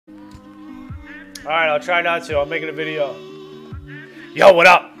Alright, I'll try not to. I'm making a video. Yo, what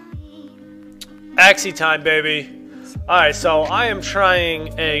up? Axie time, baby. Alright, so I am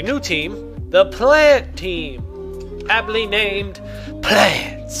trying a new team. The Plant Team. Aptly named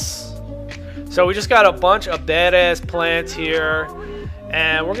Plants. So we just got a bunch of badass plants here.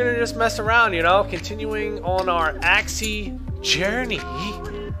 And we're going to just mess around, you know. Continuing on our Axie journey.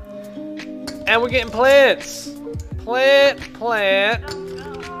 And we're getting plants. Plant.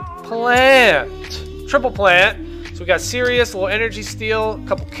 Triple plant. So we got Sirius, a little energy steal, a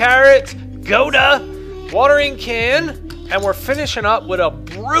couple carrots, Goda, watering can, and we're finishing up with a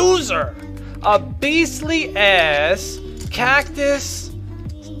bruiser. A beastly ass cactus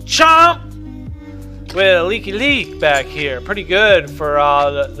chomp with a leaky leak back here. Pretty good for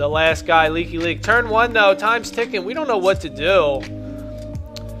the last guy, leaky leak. Turn one though, time's ticking. We don't know what to do.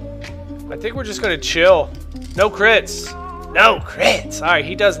 I think we're just gonna chill. No crits. No crits. Alright,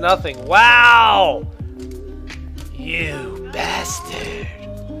 he does nothing. Wow! You bastard.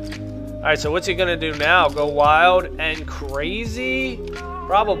 Alright, so what's he gonna do now? Go wild and crazy?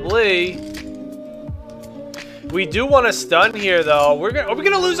 Probably. We do want to stun here, though. Are we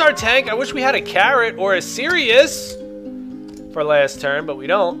gonna lose our tank? I wish we had a carrot or a Sirius for last turn, but we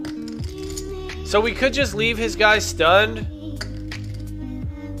don't. So we could just leave his guy stunned.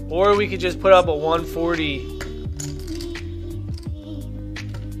 Or we could just put up a 140.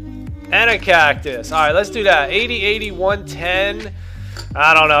 And a cactus. Alright, let's do that. 80, 80, 110.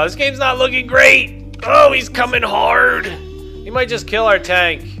 I don't know. This game's not looking great. Oh, he's coming hard. He might just kill our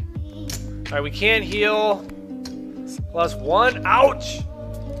tank. Alright, we can't heal. +1. Ouch.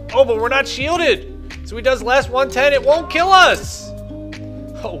 Oh, but we're not shielded. So he does less 110. It won't kill us.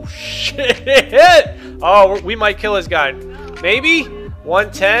 Oh, shit. Oh, we might kill this guy. Maybe.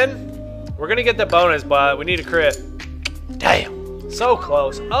 110. We're going to get the bonus, but we need a crit. Damn. So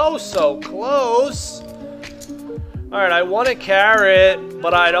close. Oh, so close. Alright, I want a carrot,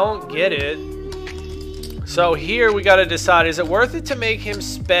 but I don't get it. So here we got to decide, is it worth it to make him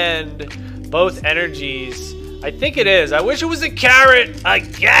spend both energies? I think it is. I wish it was a carrot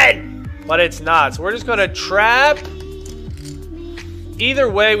again, but it's not. So we're just going to trap. Either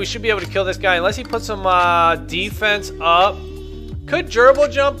way, we should be able to kill this guy unless he puts some defense up. Could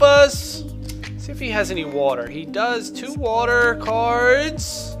gerbil jump us? See if he has any water. He does. 2 water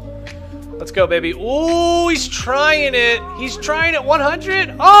cards. Let's go, baby. Ooh, he's trying it. He's trying it.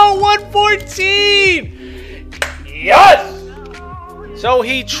 100. Oh, 114. Yes. So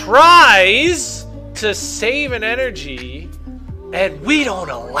he tries to save an energy, and we don't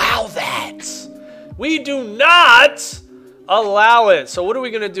allow that. We do not allow it. So what are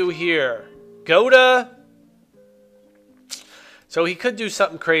we going to do here? Goda. So he could do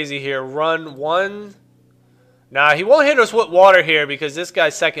something crazy here. Run 1. Nah, he won't hit us with water here because this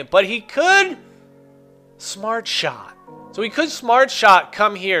guy's second. But he could smart shot. So he could smart shot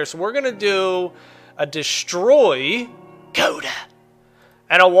come here. So we're going to do a destroy Goda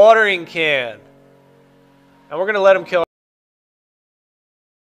and a watering can. And we're going to let him kill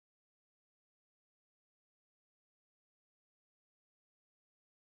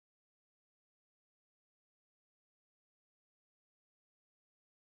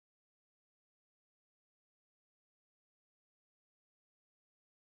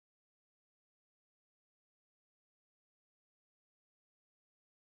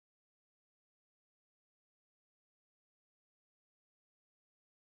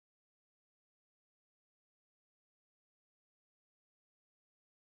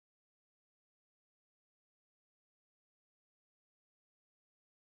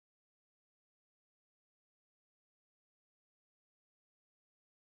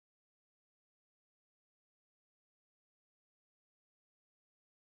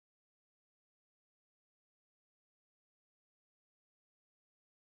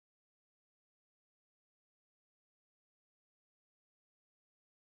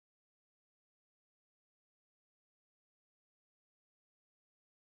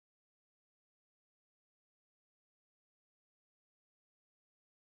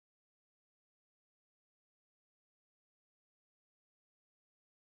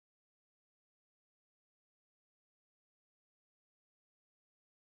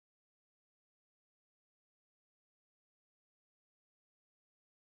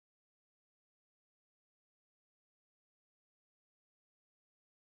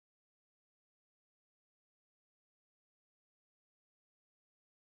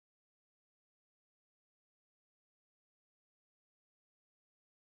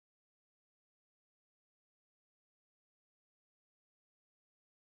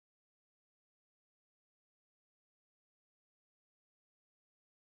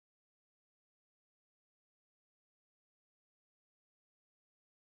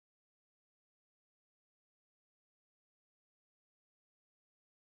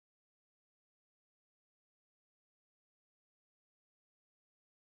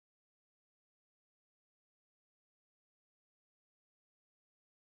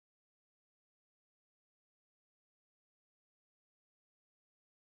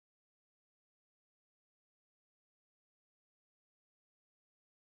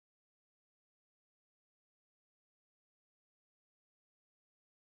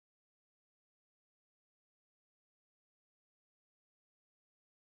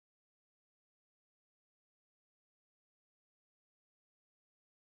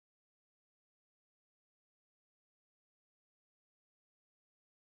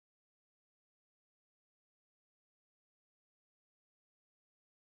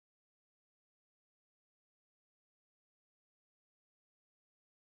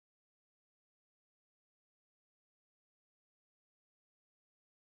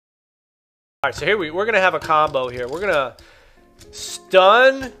Alright, so we're going to have a combo here. We're going to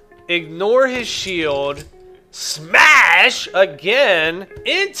stun, ignore his shield, smash again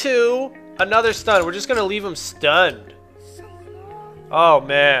into another stun. We're just going to leave him stunned. Oh,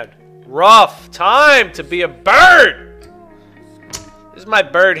 man. Rough time to be a bird. This is my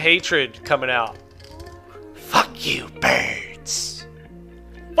bird hatred coming out. Fuck you, birds.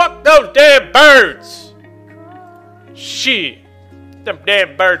 Fuck those damn birds. Shit. Them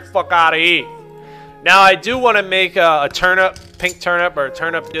damn birds fuck out of here. Now I do want to make a turnip, pink turnip, or a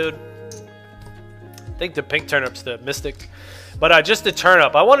turnip dude. I think the pink turnip's the mystic. But just a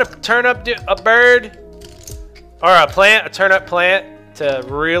turnip. I want to turn up a bird or a plant, a turnip plant to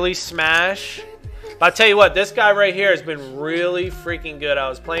really smash. But I'll tell you what, this guy right here has been really freaking good. I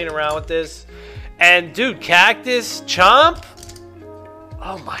was playing around with this. And dude, Cactus Chomp,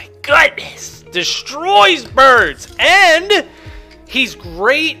 oh my goodness, destroys birds. And he's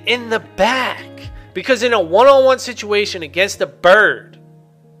great in the back because in a one-on-one situation against a bird,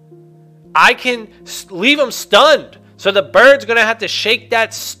 I can leave him stunned. So the bird's going to have to shake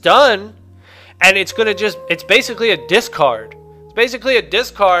that stun, and it's going to just, it's basically a discard. It's basically a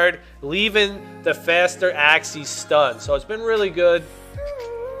discard, leaving the faster Axie stun. So it's been really good.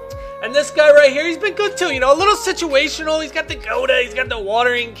 And this guy right here, he's been good too. You know, a little situational. He's got the Goda. He's got the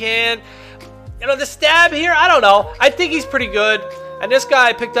watering can. You know, the stab here, I don't know. I think he's pretty good. And this guy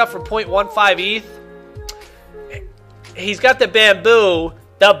I picked up for 0.15 ETH. He's got the bamboo.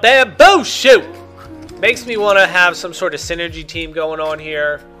 The bamboo shoot. Makes me want to have some sort of synergy team going on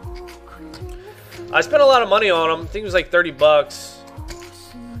here. I spent a lot of money on him. I think it was like 30 bucks.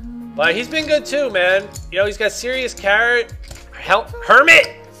 But he's been good too, man. You know, he's got serious carrot.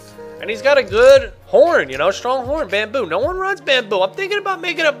 Hermit. And he's got a good horn, you know, strong horn, bamboo. No one runs bamboo. I'm thinking about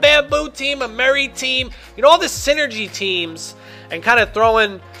making a bamboo team, a merry team. You know, all the synergy teams. And kind of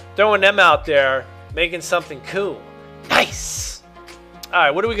throwing them out there. Making something cool. Nice.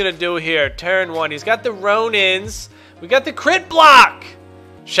 Alright, what are we going to do here? Turn 1. He's got the Ronins. We got the crit block.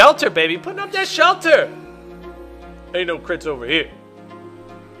 Shelter, baby. Putting up that shelter. Ain't no crits over here.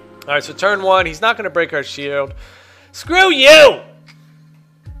 Alright, so turn 1. He's not going to break our shield. Screw you!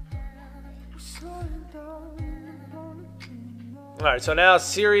 Alright, so now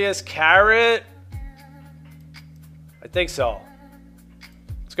serious carrot. I think so.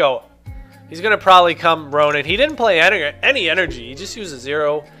 Let's go. He's going to probably come Ronin. He didn't play any energy. He just used a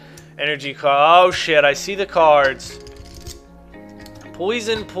 0 energy card. Oh, shit. I see the cards.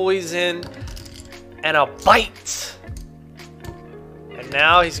 Poison, poison, and a bite. And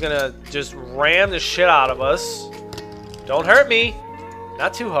now he's going to just ram the shit out of us. Don't hurt me.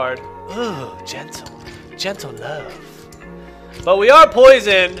 Not too hard. Ooh, gentle. Gentle love. But we are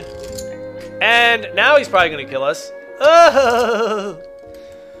poisoned. And now he's probably going to kill us. Oh.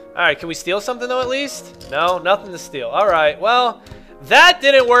 Alright, can we steal something though at least? No, nothing to steal. Alright, well, that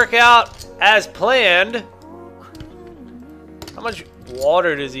didn't work out as planned. How much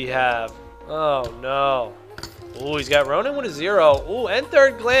water does he have? Oh, no. Ooh, he's got Ronin with a 0. Ooh, and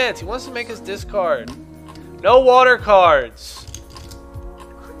third glance. He wants to make us discard. No water cards.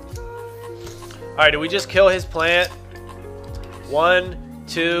 Alright, did we just kill his plant? 1,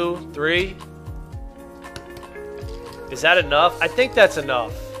 2, 3. Is that enough? I think that's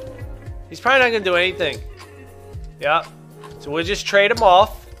enough. He's probably not going to do anything. Yeah. So we'll just trade him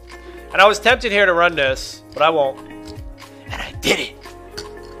off. And I was tempted here to run this, but I won't. And I did it.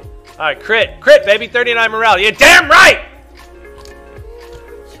 Alright, crit. Crit, baby. 39 morale. You're damn right!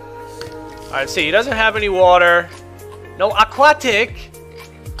 Alright, see. He doesn't have any water. No aquatic.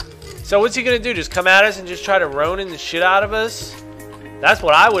 So what's he going to do? Just come at us and just try to Ronin the shit out of us? That's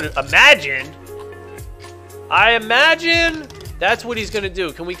what I would imagine. I imagine that's what he's going to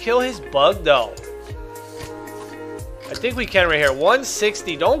do. Can we kill his bug, though? I think we can right here.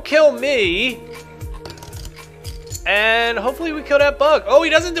 160. Don't kill me. And hopefully we kill that bug. Oh, he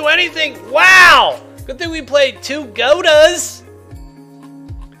doesn't do anything. Wow. Good thing we played 2 Godas.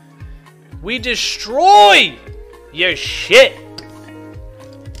 We destroy your shit.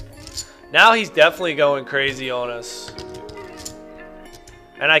 Now he's definitely going crazy on us.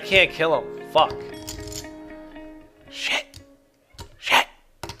 And I can't kill him. Fuck. Shit. Shit.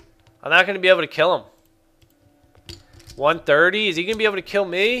 I'm not going to be able to kill him. 130. Is he going to be able to kill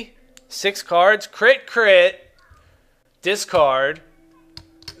me? 6 cards. Crit, crit. Discard.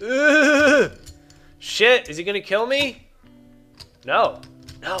 Ugh. Shit. Is he going to kill me? No.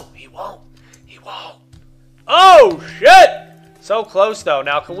 No, he won't. He won't. Oh, shit. So close, though.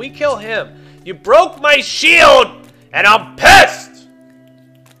 Now, can we kill him? You broke my shield, and I'm pissed.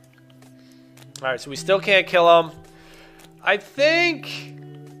 All right, so we still can't kill him. I think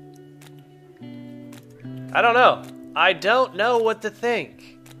I don't know. I don't know what to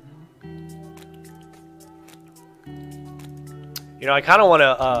think. You know, I kind of want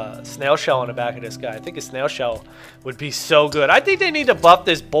a snail shell on the back of this guy. I think a snail shell would be so good. I think they need to buff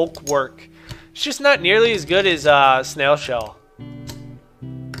this bulk work. It's just not nearly as good as snail shell.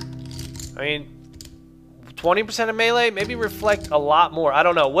 I mean, 20% of melee, maybe reflect a lot more. I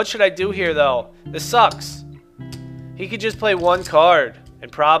don't know. What should I do here, though? This sucks. He could just play one card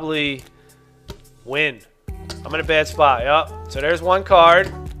and probably win. I'm in a bad spot. Yup. So there's one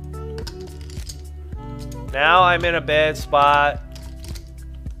card. Now I'm in a bad spot.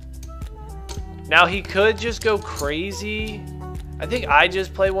 Now he could just go crazy. I think I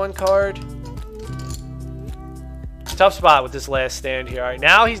just play one card. Tough spot with this last stand here. All right,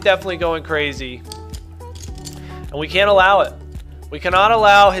 now he's definitely going crazy. And we can't allow it. We cannot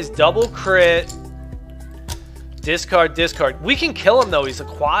allow his double crit. Discard, discard. We can kill him, though. He's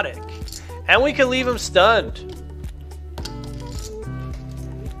aquatic. And we can leave him stunned.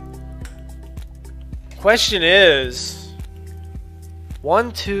 Question is,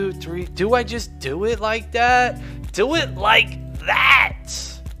 1, 2, 3. Do I just do it like that? Do it like that.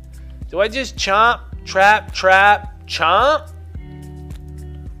 Do I just chomp, trap, trap, chomp?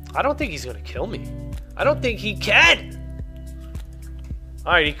 I don't think he's going to kill me. I don't think he can.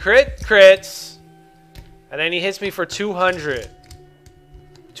 All right, he crits. And then he hits me for 200.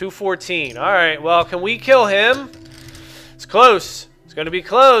 214. All right, well, can we kill him? It's close. It's going to be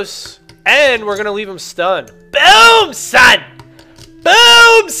close. And we're going to leave him stunned. Boom, son!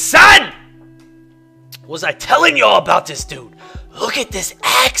 Boom, son! Was I telling y'all about this dude? Look at this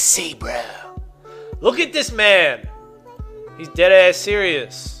Axie, bro. Look at this man. He's dead ass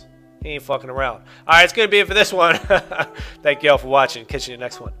serious. He ain't fucking around. All right, it's going to be it for this one. Thank y'all for watching. Catch you in the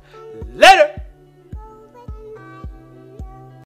next one. Later!